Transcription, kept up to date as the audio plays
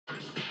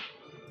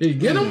Did you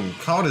get him?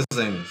 Caught his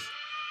things.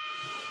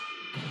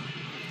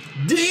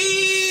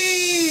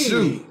 D.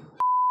 Shoot.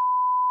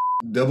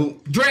 Double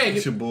Dragon.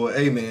 It's your boy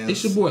AMENZ.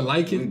 It's your boy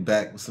Liking. We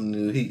back with some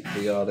new heat for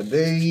y'all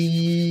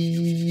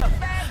today.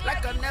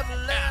 Like I never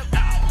left.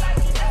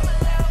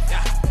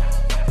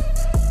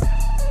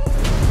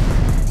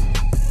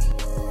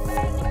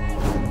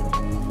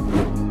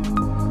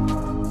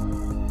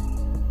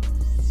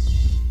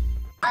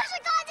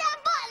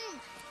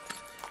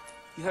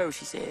 You heard what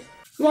she said.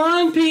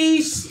 One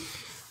Piece.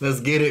 Let's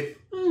get it.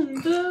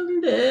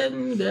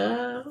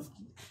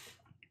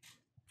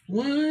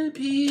 One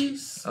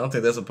Piece. I don't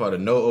think that's a part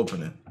of no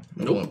opening.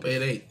 Nope,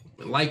 it ain't.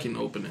 Liking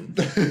opening.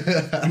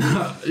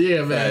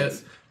 Yeah, man.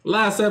 Facts.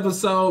 Last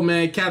episode,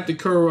 man, Captain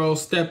KURO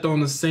stepped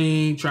on the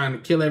scene trying to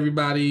kill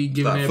everybody,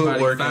 giving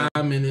everybody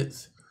 5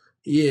 minutes.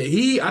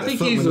 Yeah, I think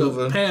he's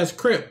a past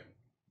Crip.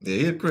 Yeah,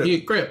 he a Crip. He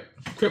a Crip.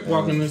 Crip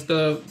walking and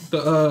stuff.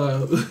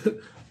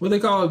 The what they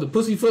call it, the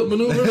pussyfoot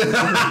maneuver?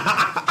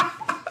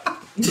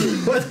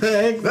 What the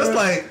heck? That's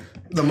like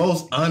the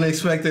most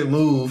unexpected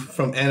move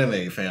from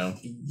anime, fam.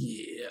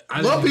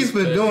 Yeah. One Piece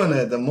been doing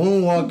that. The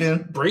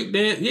moonwalking.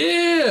 Breakdance.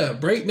 Yeah.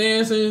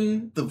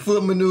 Breakdancing. The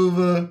foot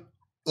maneuver.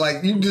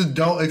 Like, you just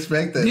don't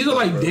expect that. These are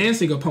like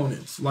dancing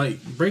opponents. Like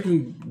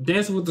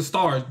Dancing with the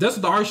Stars. That's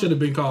what the art should have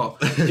been called.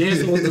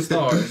 Dancing with the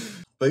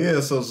Stars. But yeah,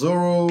 so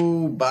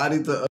Zoro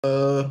bodied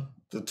the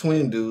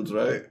twin dudes,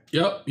 right?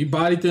 Yep. He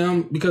bodied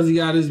them because he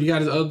got his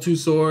other 2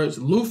 swords.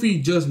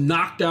 Luffy just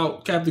knocked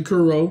out Captain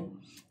KURO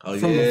from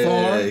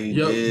afar.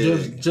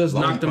 Yep. Just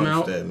knocked him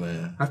out. That,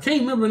 man. I can't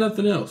remember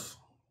nothing else.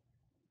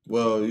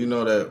 Well, you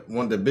know that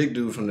the big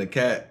dude from the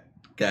cat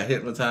got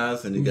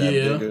hypnotized and he got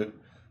bigger,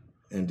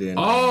 and then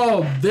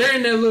they're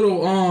in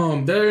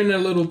that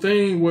little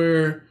thing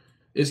where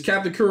it's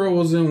Captain KURO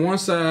was in one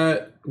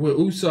side with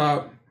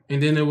Usopp,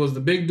 and then there was the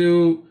big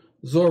dude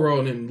Zoro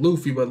and then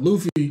Luffy, but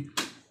Luffy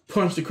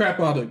punched the crap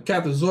out of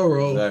Captain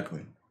Zoro.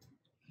 Exactly.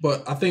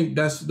 But I think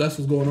that's what's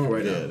going on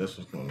right now. Yeah, that's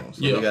what's going on.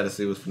 So we got to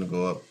see what's gonna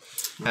go up,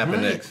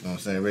 happen next. You know what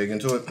I'm saying? Ready to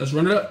get into it? Let's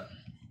run it up.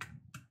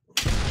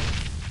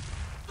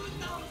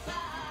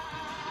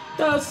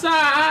 The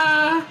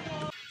side.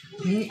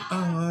 We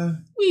are.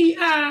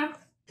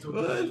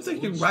 What? You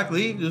think you Rock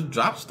Lee just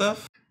drop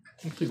stuff?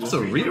 It's a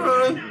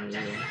rerun.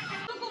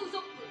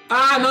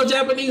 No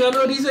Japanese. I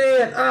know what he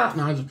said.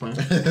 No, I'm just playing.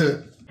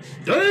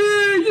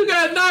 Dang, you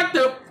got knocked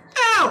up.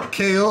 Out.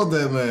 KO'd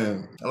that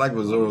man. I like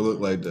what Zoro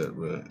looked like that,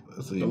 bro.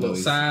 That's what you a little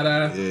side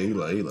eye. Yeah, he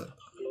like.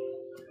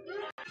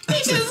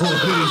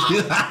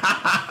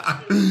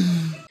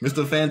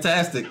 Mr.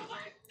 Fantastic.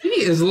 He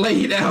is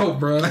laid out,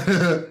 bro.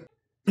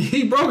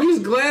 He broke his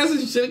glasses.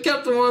 He should have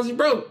kept the ones he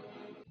broke.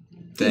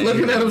 Dang,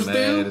 looking at him still.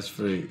 Man, it's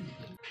free.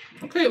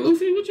 Okay,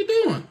 Luffy, what you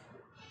doing?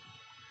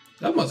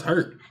 That must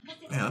hurt.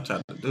 Man, I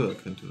tried to do it.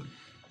 Couldn't do it.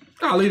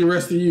 I'll leave the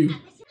rest of you.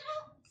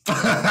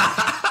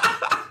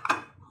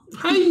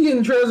 How you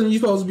getting treasure and you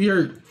supposed to be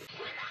hurt?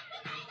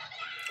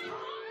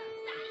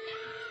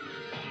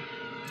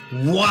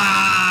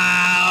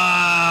 Wow!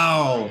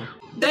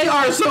 They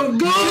are so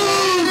good!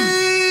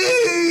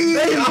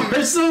 They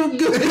are so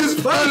good! It's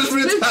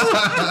punishment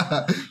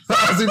time!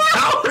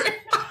 Power!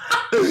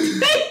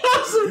 They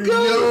are so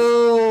good!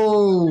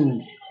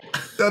 Yo!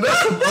 Yo,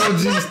 that's some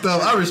OG stuff.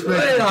 I respect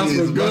they the are kids.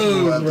 so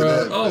good, bro.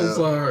 That, I'm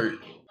sorry.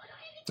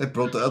 They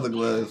broke the other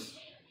glass.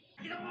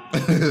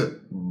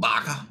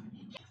 Baka.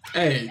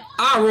 Hey,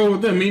 I roll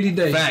with them any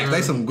day. Fact,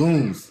 they some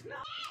goons.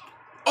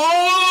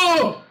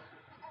 Oh!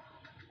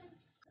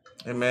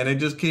 Hey man, they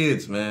just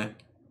kids, man.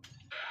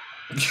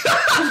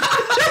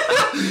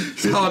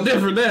 It's all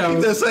different now.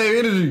 Keep that same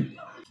energy.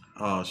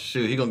 Oh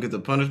shoot, he gonna get the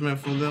punishment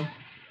from them?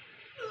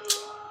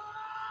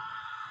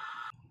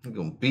 He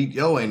gonna beat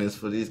your anus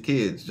for these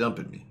kids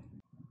jumping me.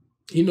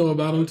 You know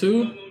about them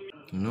too?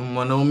 No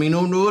one know me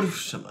no no. Every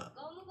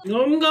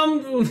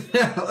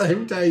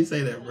time you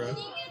say that, bro.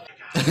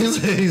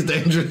 He's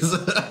dangerous.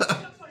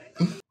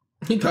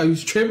 He thought he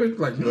was tripping.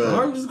 Like, my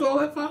arm just go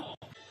that far.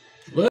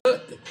 But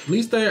at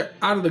least they're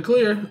out of the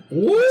clear.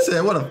 What? He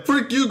said, what a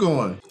freak you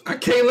going? I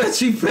can't let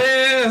you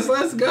pass.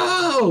 Let's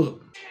go.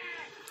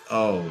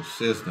 Oh,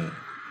 sister.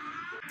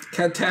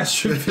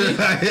 Catastrophe.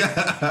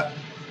 Yeah.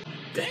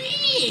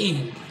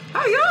 Dang.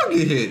 How y'all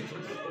get hit?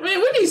 Man,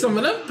 we need some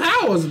of them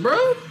powers,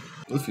 bro.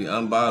 Luffy,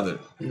 unbothered.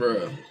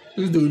 Bro.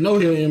 This dude no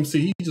hill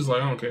MC. He just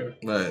like, I don't care.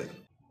 Right.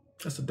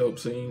 That's a dope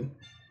scene.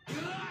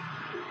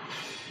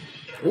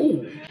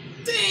 Ooh.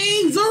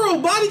 Dang, Zoro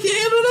body can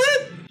handle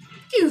that?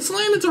 Getting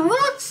slammed into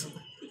rocks?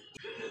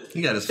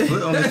 He got his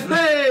foot on his foot.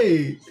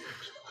 Hey!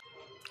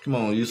 Come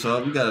on,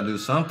 Usopp, you gotta do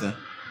something.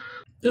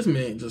 This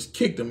man just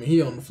kicked him and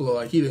he on the floor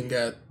like he done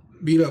got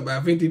beat up by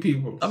 50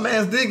 people. A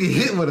man's did get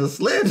hit with a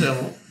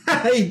sledgehammer.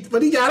 Hey,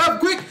 but he got up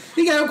quick.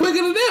 He got up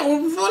quicker than that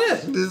one before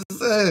that. Just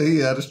say he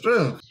had a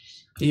strength.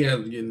 He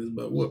had to get his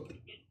butt whooped.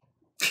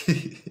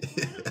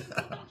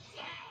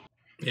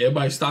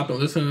 Everybody stopped and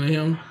listening to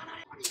him.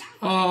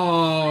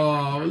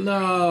 Oh,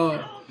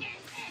 no.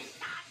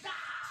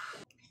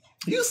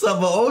 You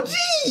suffer OG.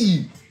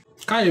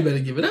 Kaya better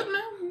give it up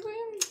now.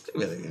 You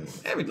better give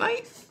it every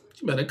night.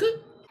 You better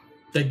cook.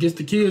 That gets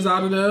the kids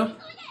out of there.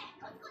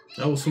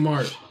 That was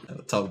smart.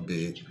 Talk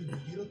big.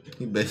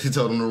 He basically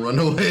told him to run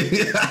away.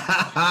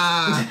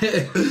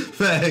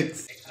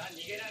 Thanks.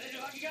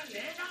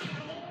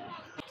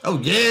 Oh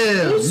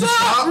yeah. What's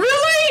up?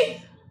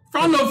 Really?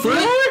 From the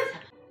floor?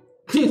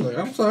 He's like,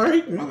 I'm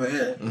sorry, my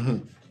bad.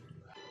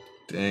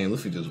 Dang,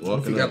 Luffy just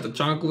walking. He got the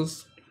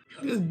chonkless.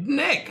 His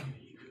neck.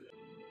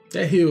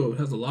 That hill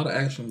has a lot of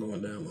action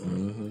going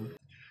down.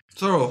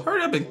 Zoro,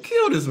 hurry up and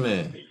kill this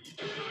man.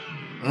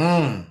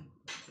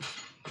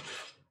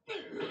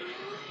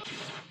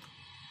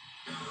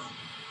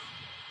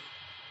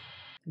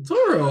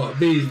 Zoro a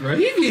beast, bro.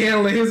 He be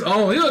handling his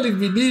own. He don't even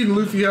be needing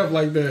Luffy help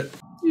like that.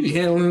 He be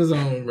handling his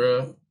own,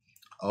 bro.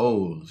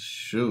 Oh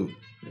shoot.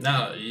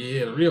 Nah,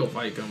 yeah, the real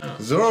fight coming out.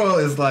 Zoro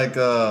is like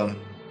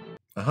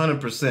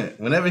 100%.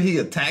 Whenever he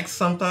attacks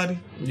somebody,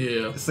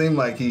 it seems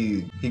like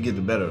he get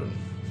the better of him.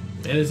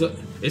 And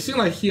it seemed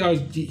like he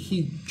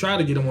tried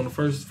to get him on the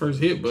first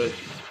hit, but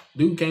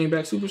dude came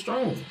back super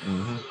strong.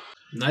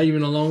 Not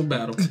even a long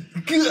battle.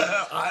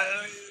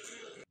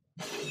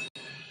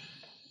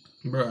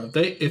 Bruh,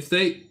 if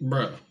they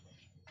bruh.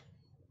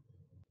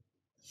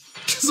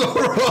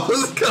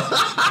 Zoro's cold.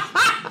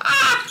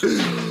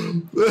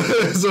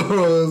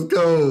 Zoro's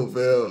cold,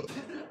 fam.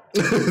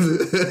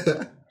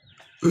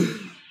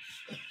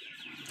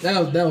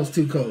 That was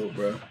too cold,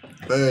 bro.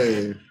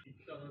 Hey,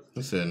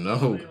 he said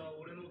no.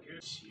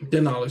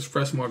 Then I'll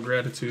express more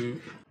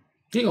gratitude.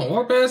 He gonna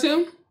walk past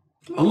him?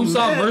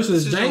 Usopp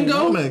versus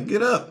Django? Man,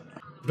 get up.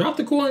 Drop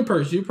the coin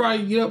purse. You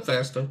probably get up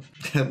faster.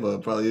 That boy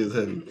probably is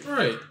heavy.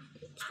 Right.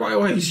 That's probably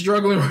why he's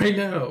struggling right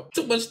now.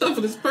 Too much stuff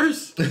in his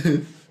purse.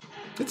 It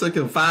took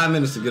him 5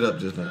 minutes to get up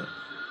just now.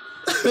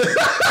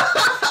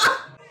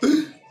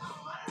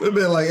 It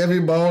been like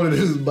every bone in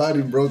his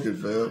body broken,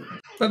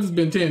 fam. That's just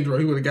been Tendro.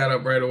 He would have got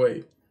up right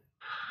away.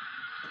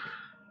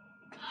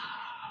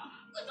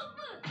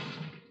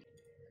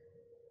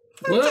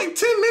 It take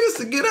 10 minutes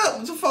to get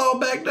up to fall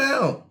back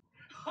down.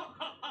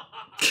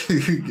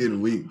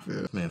 Getting weak,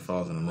 fam. Man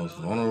falls in the most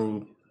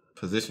vulnerable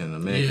position a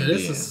man can be in. Yeah,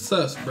 this is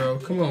sus, bro.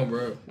 Come on,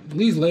 bro. At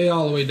least lay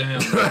all the way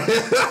down, bro.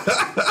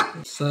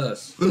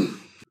 Sus.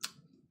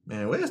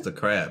 Man, where's the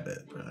crab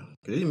at, bro?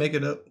 Could he make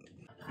it up?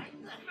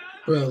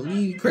 Bro,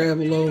 leave crab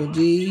alone,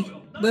 G.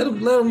 Let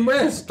him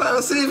rest. Trying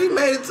to see if he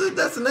made it to the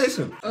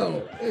destination.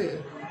 Oh, yeah.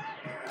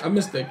 I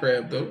missed that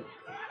crab, though.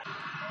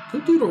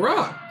 Who threw the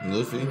rock?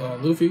 Luffy. Oh,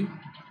 Luffy.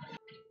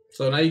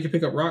 So now you can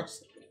pick up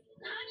rocks?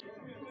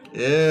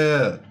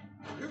 Yeah.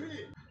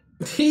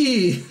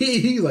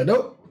 He's like,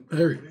 nope.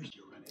 Hurry.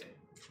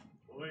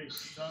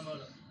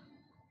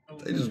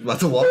 They just about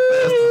to walk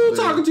past him. Who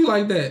talking to you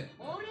like that?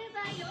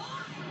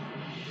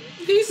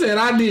 He said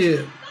I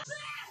did.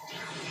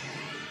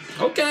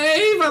 Okay,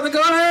 he about to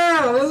go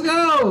down. Let's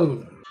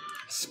go.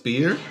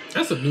 Spear?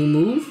 That's a new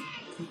move.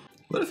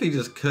 What if he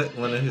just cut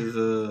one of his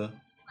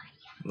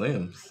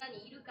limbs?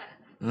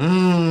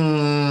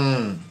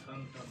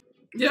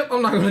 Yep,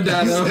 I'm not gonna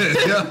die though.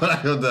 Yeah, I'm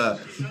not gonna die.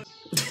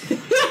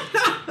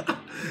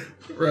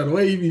 Bro, the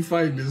way you be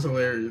fighting is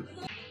hilarious.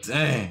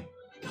 Dang.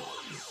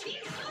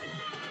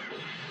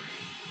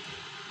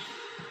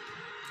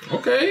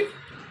 Okay.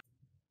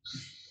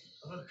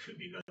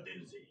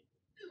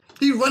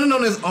 He running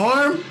on his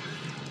arm?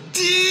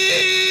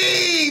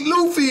 Dang,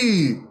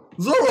 Luffy!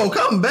 Zoro,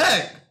 come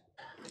back!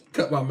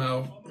 Cut my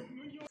mouth.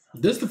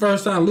 This the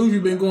first time Luffy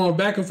been going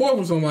back and forth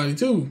with somebody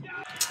too.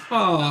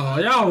 Oh,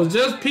 y'all was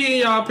just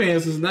peeing y'all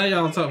pants, now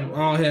y'all talking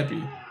all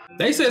happy.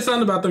 They said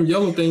something about them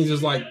yellow things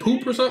is like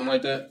poop or something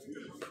like that.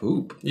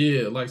 Poop?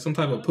 Yeah, like some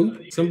type of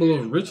poop. Symbol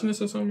of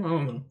richness or something. I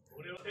don't know.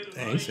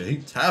 Dang, he said he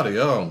tired of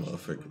y'all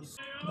motherfuckers.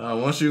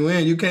 Once you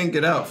win, you can't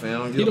get out,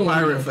 fam. You're a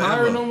pirate forever.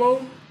 Pirate no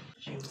more?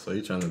 So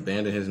he trying to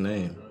abandon his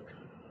name.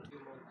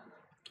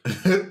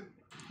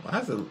 Why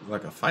is it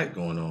like a fight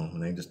going on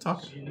when they just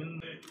talking?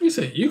 He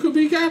said you could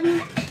be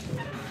captain?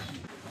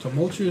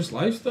 Tumultuous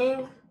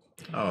lifestyle?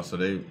 Oh, so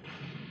they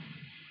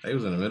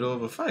was in the middle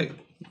of a fight.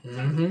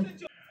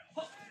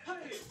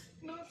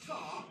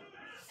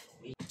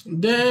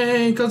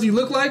 Dang, cause he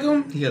looked like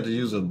him? He had to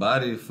use a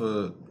body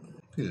for.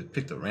 He just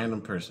picked a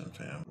random person,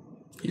 fam.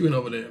 He went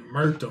over there and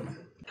murked him.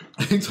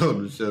 He told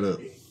him to shut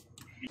up.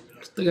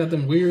 Still got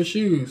them weird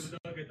shoes.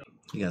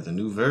 He got the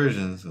new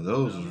versions. So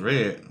those was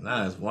red.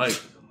 Now it's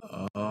white.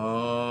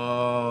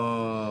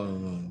 Oh,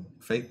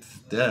 faked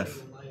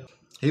death.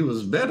 He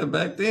was better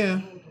back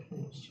then.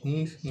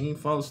 He didn't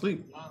fall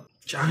asleep.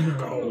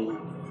 Django.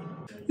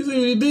 You see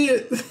what he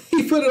did?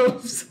 He put it on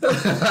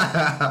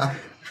himself.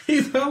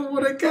 He's the only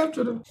one that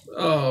captured him.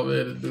 Oh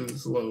man, this dude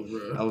is slow,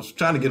 bro. I was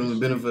trying to give him the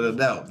benefit of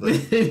the doubt, but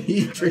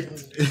he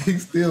tricked. He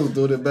still was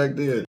doing it back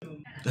then.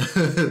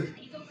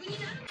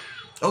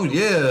 Oh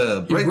yeah,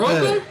 break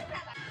that. Him?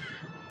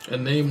 A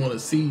name on the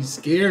sea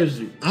scares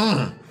you.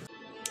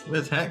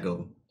 Where's hat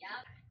go?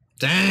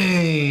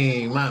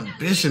 Dang, my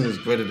ambition is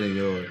greater than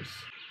yours.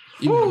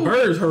 Even the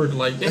birds heard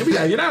like, damn, we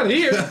gotta get out of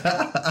here.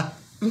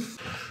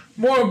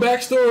 More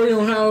backstory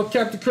on how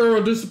Captain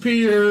KURO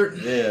disappeared.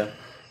 Yeah.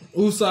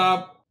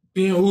 Usopp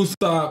being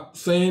Usopp,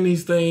 saying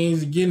these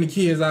things, getting the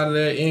kids out of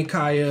there, and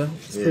Kaya.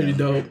 It's pretty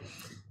dope.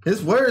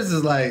 His words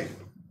is like,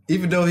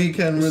 even though he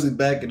couldn't really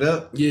back it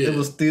up, it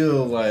was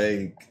still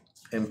like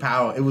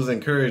empowering. It was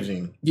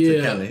encouraging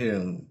to kind of hear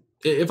him.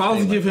 If I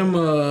was to give him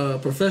a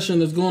profession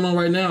that's going on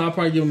right now, I'd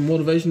probably give him a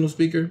motivational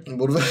speaker.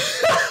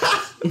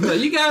 Like,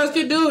 you guys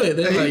can do it.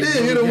 He like,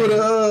 did hit him with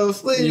a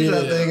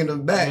slingshot thing in the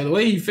back. The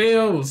way he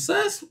fell was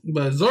sus,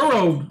 but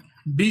Zoro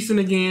beasting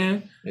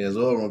again. Yeah,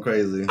 Zoro went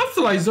crazy. I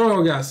feel like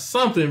Zoro got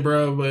something,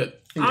 bro,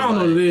 but I don't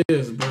know what it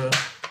is, bro.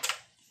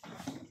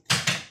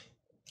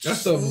 That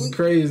stuff was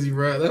crazy,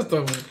 bro.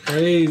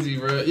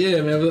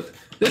 Yeah, man. But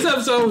this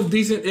episode was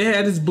decent. It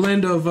had this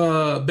blend of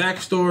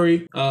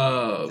backstory,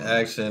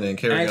 action, and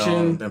carry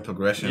on, and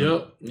progression.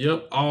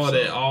 Yep. All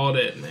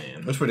that,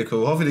 man. It's pretty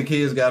cool. Hopefully the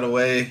kids got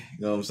away.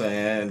 You know what I'm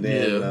saying? And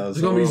then, it's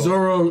gonna be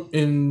Zoro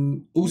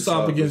and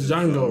Usopp against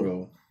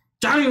Django.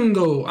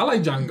 Django. I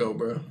like Django,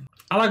 bro.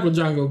 I like where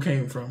Django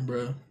came from,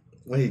 bro.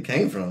 Where he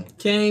came from?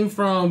 Came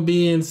from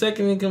being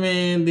second in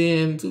command.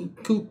 Then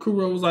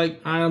Kuro was like,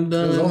 "I'm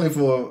done." It was only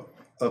for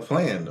a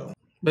plan, though.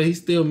 But he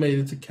still made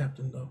it to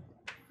captain, though.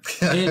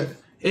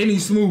 And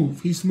he's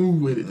smooth. He's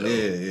smooth with it,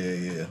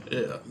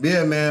 though.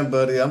 Yeah, man,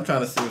 buddy. I'm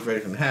trying to see what's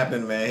ready to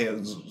happen,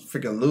 man.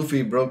 Freaking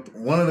Luffy broke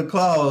one of the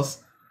claws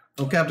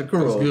on Captain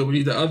Kuro. That's good. We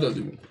need the other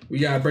dude. We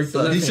gotta break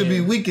the left he should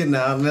hand. be weakened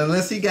now.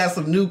 Unless he got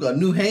a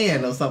new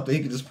hand or something,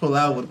 he can just pull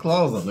out with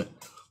claws on it.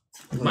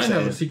 He might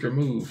have a secret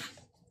move.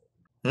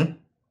 You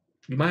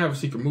might have a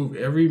secret move.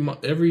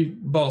 Every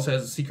boss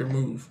has a secret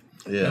move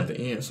at the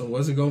end. So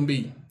what's it gonna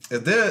be?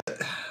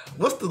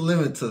 What's the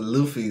limit to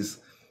Luffy's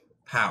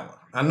power?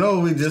 I know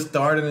we just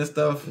started and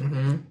stuff,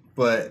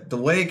 but the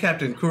way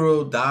Captain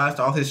Kuro dodged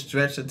all his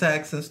stretch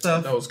attacks and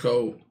stuff, that was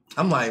cold.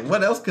 I'm like,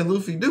 what else can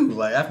Luffy do?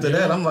 Like after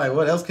that, I'm like,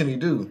 what else can he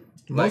do?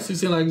 Mostly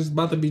seem like it's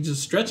about to be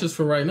just stretches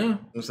for right now.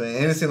 I'm saying,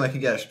 and it seemed like he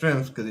got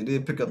strength because he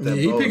did pick up that.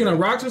 Yeah, he picking up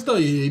rocks and stuff.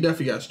 Yeah, he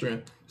definitely got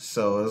strength.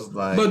 So it's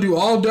like, but do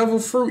all devil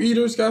fruit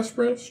eaters got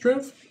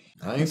strength?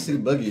 I ain't see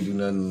Buggy do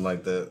nothing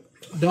like that.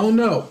 Don't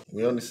know.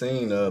 We only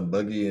seen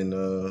Buggy and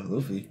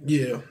Luffy.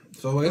 Yeah.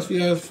 So I guess we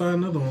gotta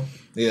find another one.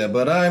 Yeah,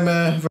 but all right,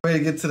 man. Ready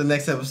to get to the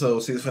next episode.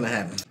 See what's gonna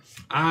happen.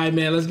 All right,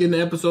 man. Let's get into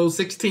episode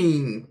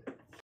 16.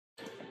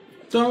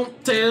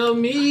 Don't tell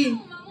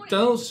me.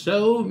 Don't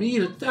show me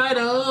the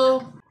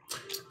title.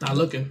 Not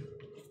looking.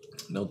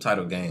 No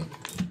title game.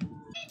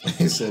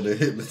 He said the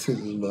hypnotist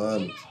is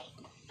behind us.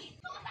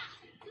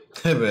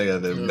 That man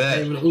got that back.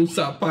 The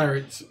Usopp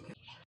Pirates.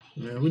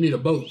 Man, we need a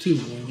boat too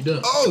when we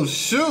done. Oh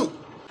shoot!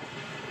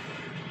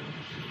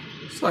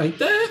 It's like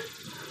that.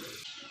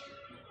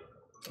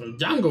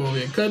 Django over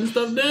here cutting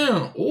stuff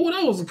down. Oh,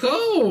 that was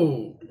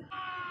cold.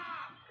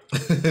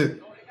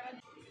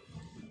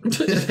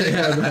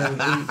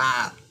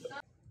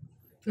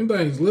 Them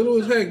things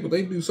little as heck, but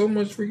they do so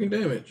much freaking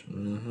damage.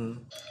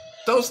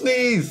 Don't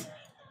sneeze.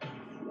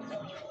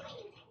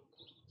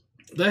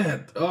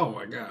 Oh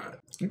my god.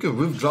 You could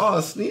withdraw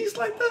a sneeze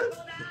like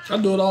that? I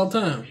do it all the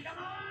time.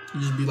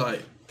 You just be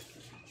like,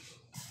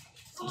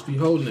 be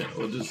holding it,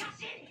 or just.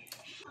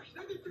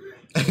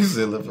 You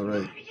said left or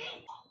right.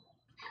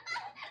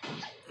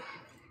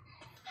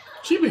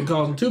 She been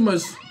causing too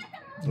much.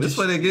 This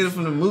way they get it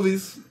from the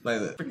movies. Like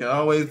that. Freaking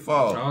always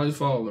fall. Always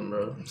falling,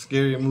 bro.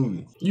 Scary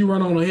movie. You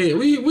run on ahead.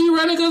 We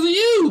running because of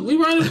you. We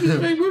running.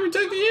 We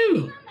protecting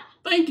you.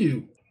 Thank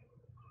you.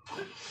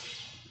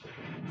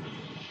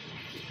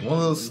 One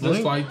little sling.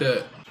 Just like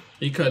that.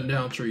 He cutting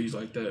down trees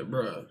like that,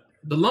 bro.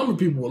 The lumber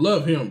people will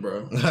love him,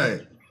 bro.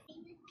 Right.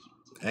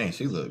 Dang,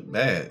 she look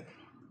bad.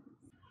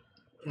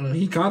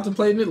 He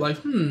contemplating it like,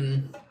 if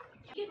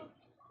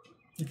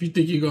you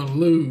think you're gonna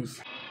lose.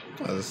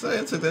 I was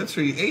saying, it took that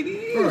tree 80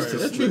 years.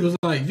 Right, that tree was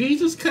like, did he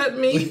just cut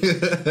me?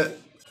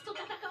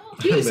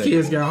 These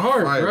kids got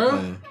heart,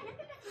 bro.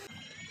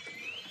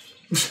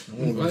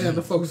 I have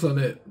to focus on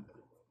that.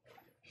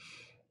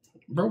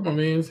 Broke my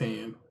man's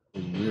hand.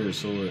 Weird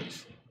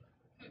swords.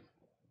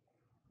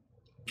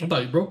 I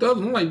thought he broke the other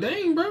one. I'm like,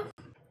 dang, bro.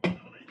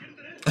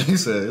 He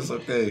said, it's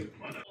okay.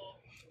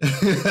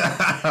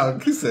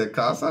 He said,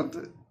 call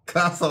something.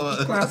 Call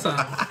something.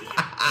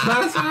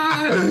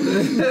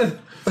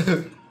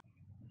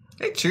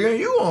 They cheering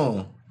you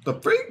on. The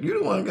freak, you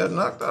the one got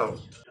knocked out.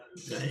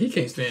 Man, he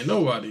can't stand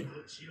nobody.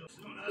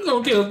 You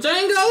gonna kill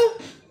Django?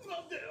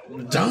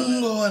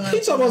 Django. He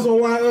talking about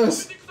why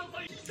us.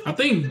 I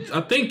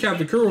think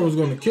Captain Kuro was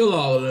gonna kill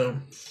all of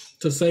them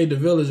to save the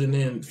village and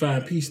then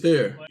find peace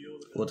there.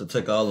 What, to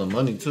take all the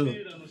money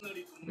too?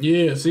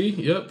 Yeah, see?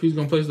 Yep, he's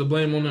gonna place the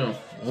blame on them.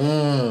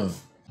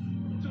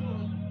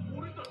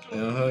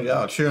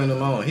 Y'all cheering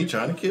him on. He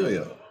trying to kill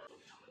y'all.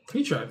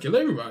 He trying to kill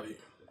everybody.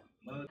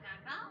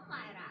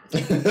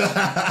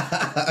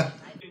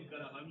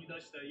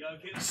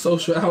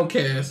 Social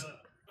outcast.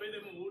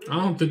 I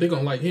don't think they're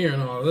gonna like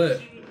hearing all of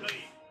that.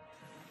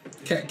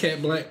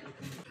 Cat black.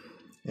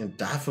 And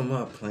die for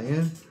my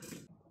plan?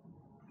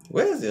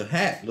 Where's your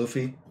hat,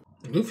 Luffy?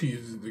 Luffy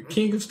is the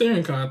king of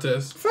staring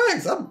contests.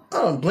 Facts. I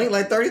done blinked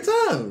like 30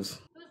 times.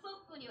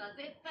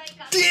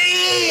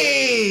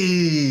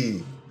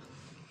 Dang!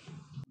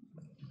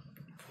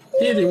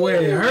 Hit it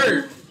where it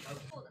hurt.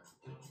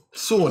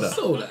 Soda.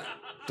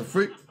 The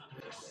freak.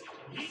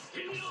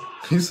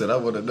 He said, I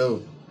want to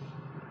know.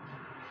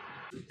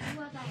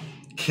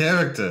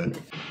 Character.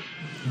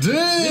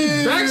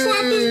 Dang!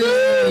 Backslap this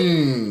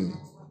dude!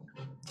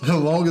 The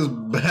longest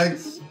back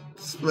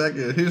smack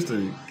in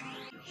history.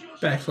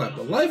 Backslap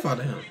the life out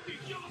of him.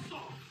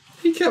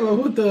 He came up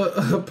with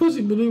the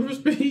pussy maneuver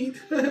speed.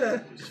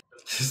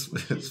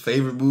 His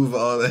favorite move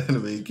of all the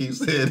anime. He keeps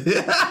saying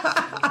it.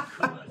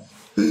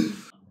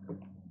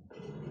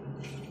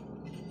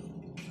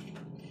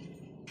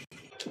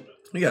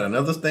 We got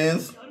another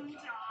stance.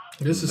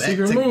 This is a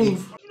secret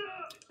move.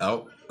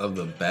 Out of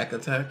the back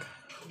attack.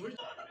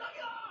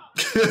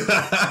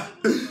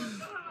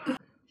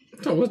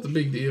 So what's the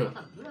big deal?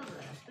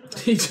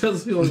 He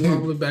just feels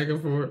wobbling back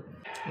and forth.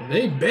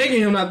 They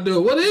begging him not to do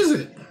it. What is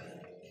it?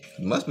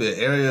 It must be an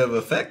area of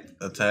effect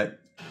attack.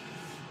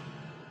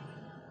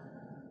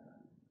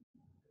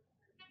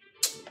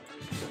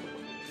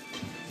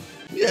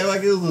 Yeah,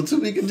 like it was a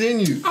to be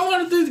continued. I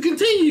wanted this to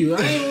continue. I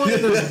didn't want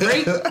it to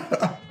break.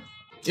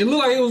 It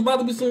looked like it was about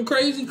to be some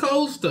crazy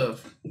cold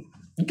stuff.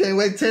 You can't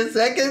wait 10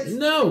 seconds?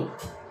 No.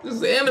 This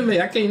is anime.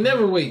 I can't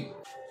never wait.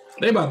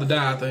 They about to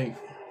die, I think.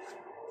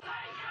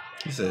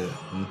 He said,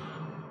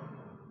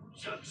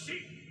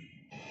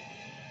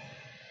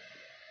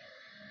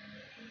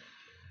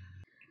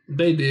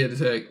 They did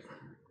attack.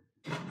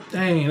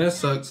 Dang, that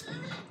sucks.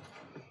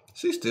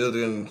 She still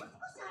didn't.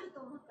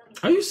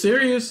 Are you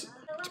serious?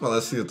 Come on,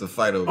 let's see if the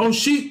fight over. Oh,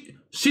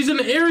 she's in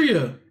the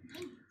area.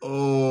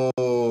 Oh.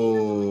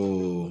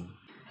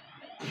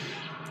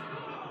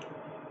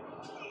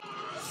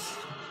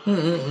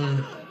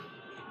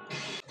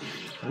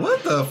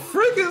 What the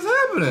freak is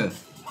happening?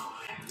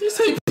 He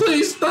said,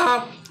 please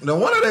stop. No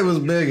wonder they was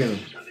begging.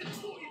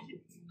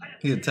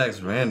 He attacks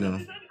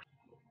random.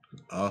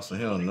 Also,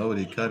 he don't know what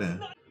he cut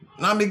in.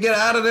 Nami, get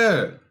out of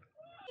there.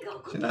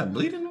 She not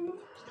bleeding no more?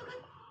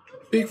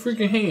 Big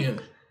freaking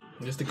hand.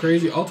 It's the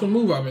crazy ultimate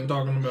move I've been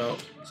talking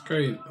about. It's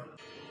crazy.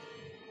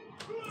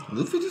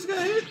 Luffy just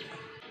got hit?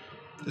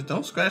 Just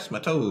don't scratch my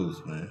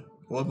toes, man.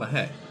 Or my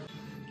hat.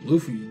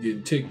 Luffy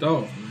getting ticked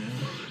off, man.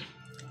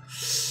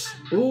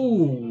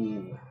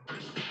 Ooh.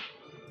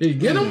 Did he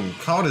get him?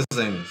 Caught his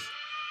things.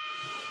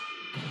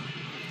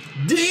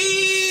 Dang!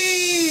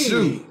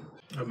 Shoot.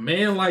 A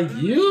man like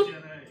you?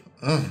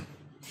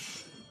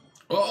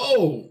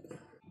 Oh.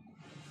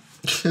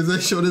 Cause they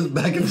showed this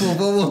back and forth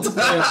one more time.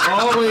 They're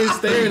always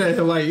staring at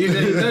him like it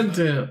ain't nothing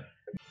to him.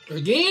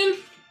 Again?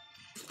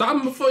 Stop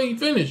him before you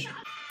finish.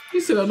 He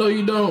said, oh, no,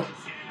 you don't.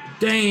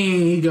 Dang,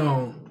 he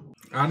gone.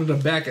 Out of the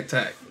back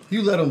attack.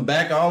 You let him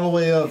back all the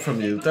way up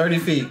from you, 30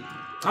 feet.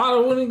 I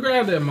wouldn't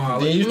grab that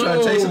Molly. Then you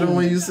start chasing him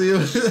when you see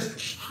him.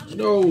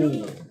 No.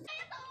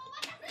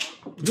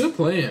 Good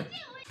plan.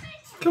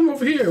 Come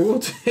over here. We'll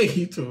take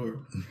you to her.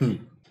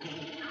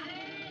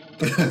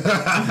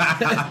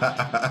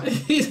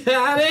 He's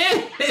out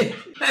there.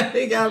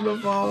 He got him to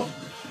fall.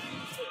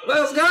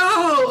 Let's go.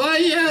 Oh,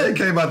 yeah. They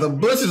came out the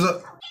bushes.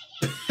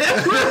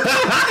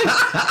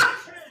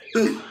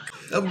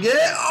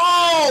 Yeah.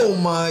 Oh,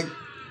 my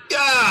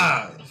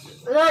gosh.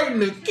 Right in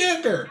the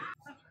kicker.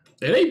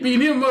 And they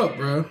beat him up,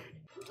 bro.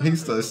 He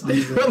started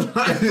sneezing.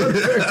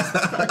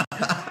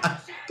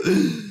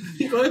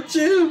 He gonna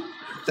chill.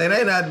 They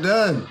not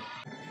done.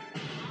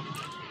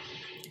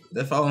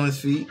 They fall on his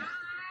feet.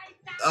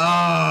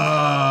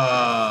 Ah.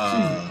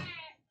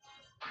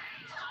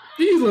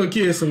 These little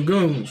kids some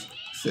goons.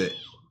 Sit.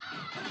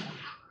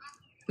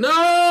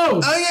 No!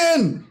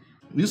 Again!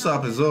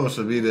 Usopp and Zoro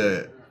should be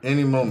there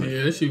any moment.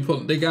 Yeah,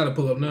 they gotta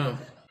pull up now.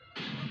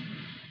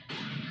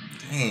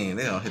 Dang,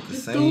 they all hit the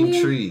same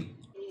tree.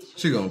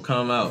 She gonna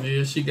come out.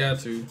 Yeah, she got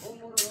to.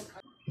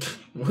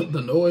 What,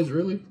 the noise,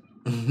 really?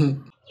 How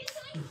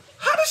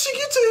did she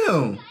get to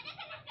him?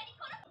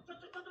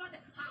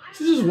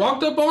 She just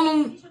walked up on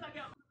him.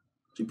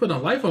 She put her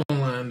life on the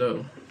line,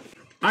 though.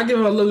 I give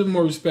her a little bit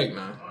more respect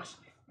now.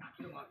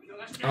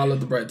 I'll let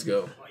the brats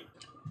go.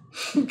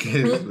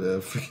 Okay,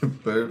 that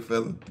freaking bird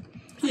feather.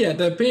 He had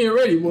that pen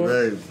ready,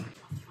 boy. Right.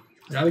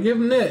 Gotta give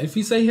him that. If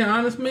he say he an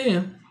honest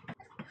man.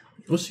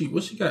 What she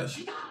got?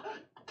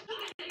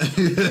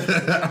 He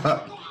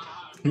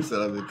said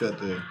I've been cut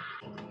there.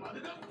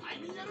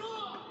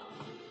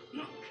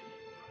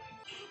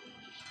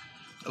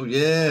 Oh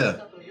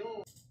yeah.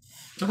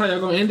 That's how y'all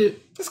gonna end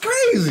it? That's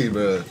crazy,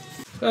 bro.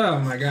 Oh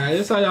my god,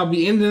 that's how y'all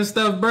be ending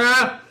stuff,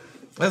 bruh.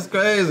 That's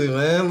crazy,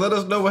 man. Let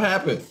us know what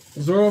happened.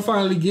 Zoro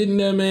finally getting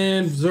there,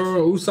 man.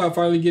 Zoro, Usopp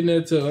finally getting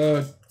there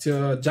to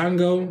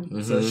Django.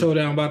 It's a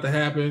showdown about to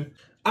happen.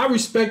 I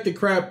respect the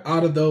crap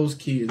out of those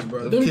kids,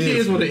 bro. Them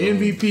kids were the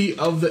MVP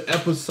of the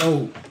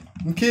episode.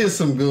 Them kids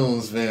some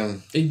goons,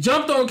 man. They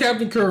jumped on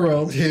Captain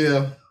Kuro.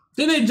 Yeah.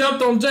 Then they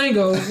jumped on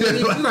Django.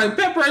 He's like,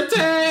 pepper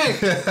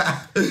attack!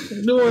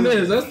 Doing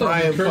this. That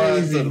stuff was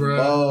crazy,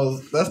 bro.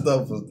 That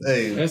stuff was,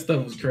 hey. That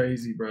stuff was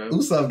crazy, bro.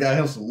 Usopp got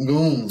him some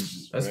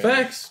goons. That's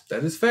facts.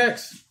 That is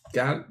facts.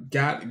 Gotta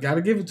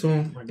give it to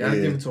him. I gotta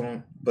give it to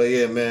him. But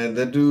yeah, man,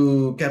 that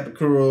dude, Captain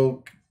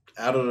Kuro,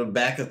 out of the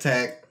back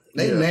attack.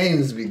 They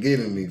names be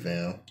getting me,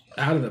 fam.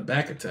 Out of the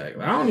back attack.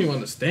 Like, I don't even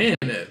understand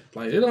that.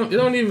 Like it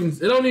don't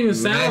even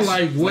sound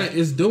like what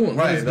it's doing.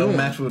 Right, it don't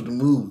match with the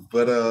move.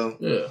 But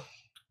yeah.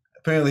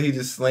 Apparently he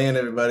just slaying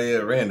everybody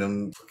at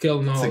random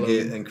killing all to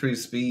get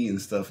increased speed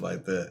and stuff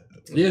like that.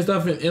 Yeah,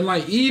 stuff and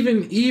like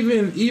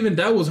even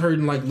that was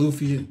hurting like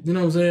Luffy. You know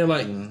what I'm saying?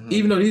 Like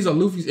even though these are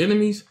Luffy's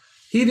enemies,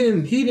 he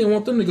didn't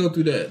want them to go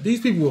through that. These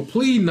people were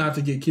pleading not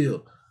to get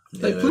killed.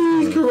 Like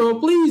please, Kuro,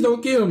 please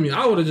don't kill me.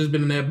 I would have just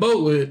been in that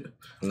boat with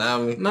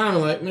Nami.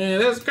 Like, man,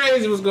 that's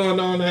crazy what's going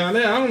on down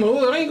there. I don't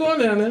know. I ain't going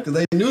down there. Because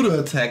they knew the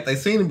attack. They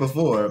seen it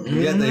before. But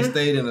yet they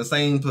stayed in the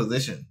same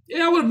position.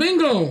 Yeah, I would have been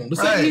gone. The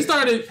second he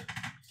started,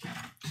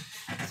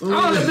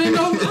 I would have been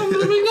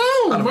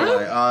gone, bro.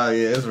 Like, oh,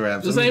 yeah, it's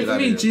wraps. This ain't for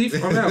me,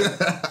 Chief. I'm out.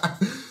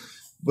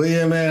 But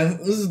yeah, man,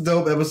 this is a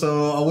dope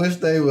episode. I wish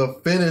they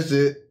would finish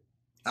it.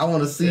 I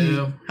want to see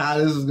how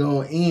this is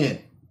going to end.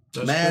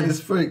 That's Mad true. as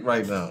freak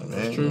right now, man.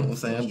 That's true. You know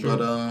what I'm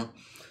saying?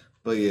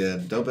 But yeah,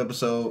 dope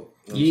episode.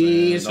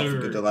 Yes, Don't sir.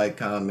 forget to like,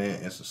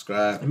 comment, and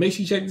subscribe. And make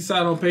sure you check this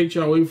out on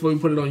Patreon way before we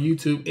put it on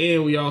YouTube.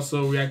 And we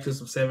also react to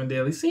some 7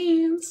 Daily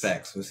Sins.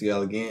 Facts. We'll see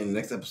y'all again in the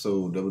next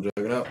episode. Double Drug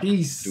it out.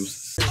 Peace.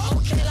 Deuces.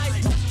 Okay, like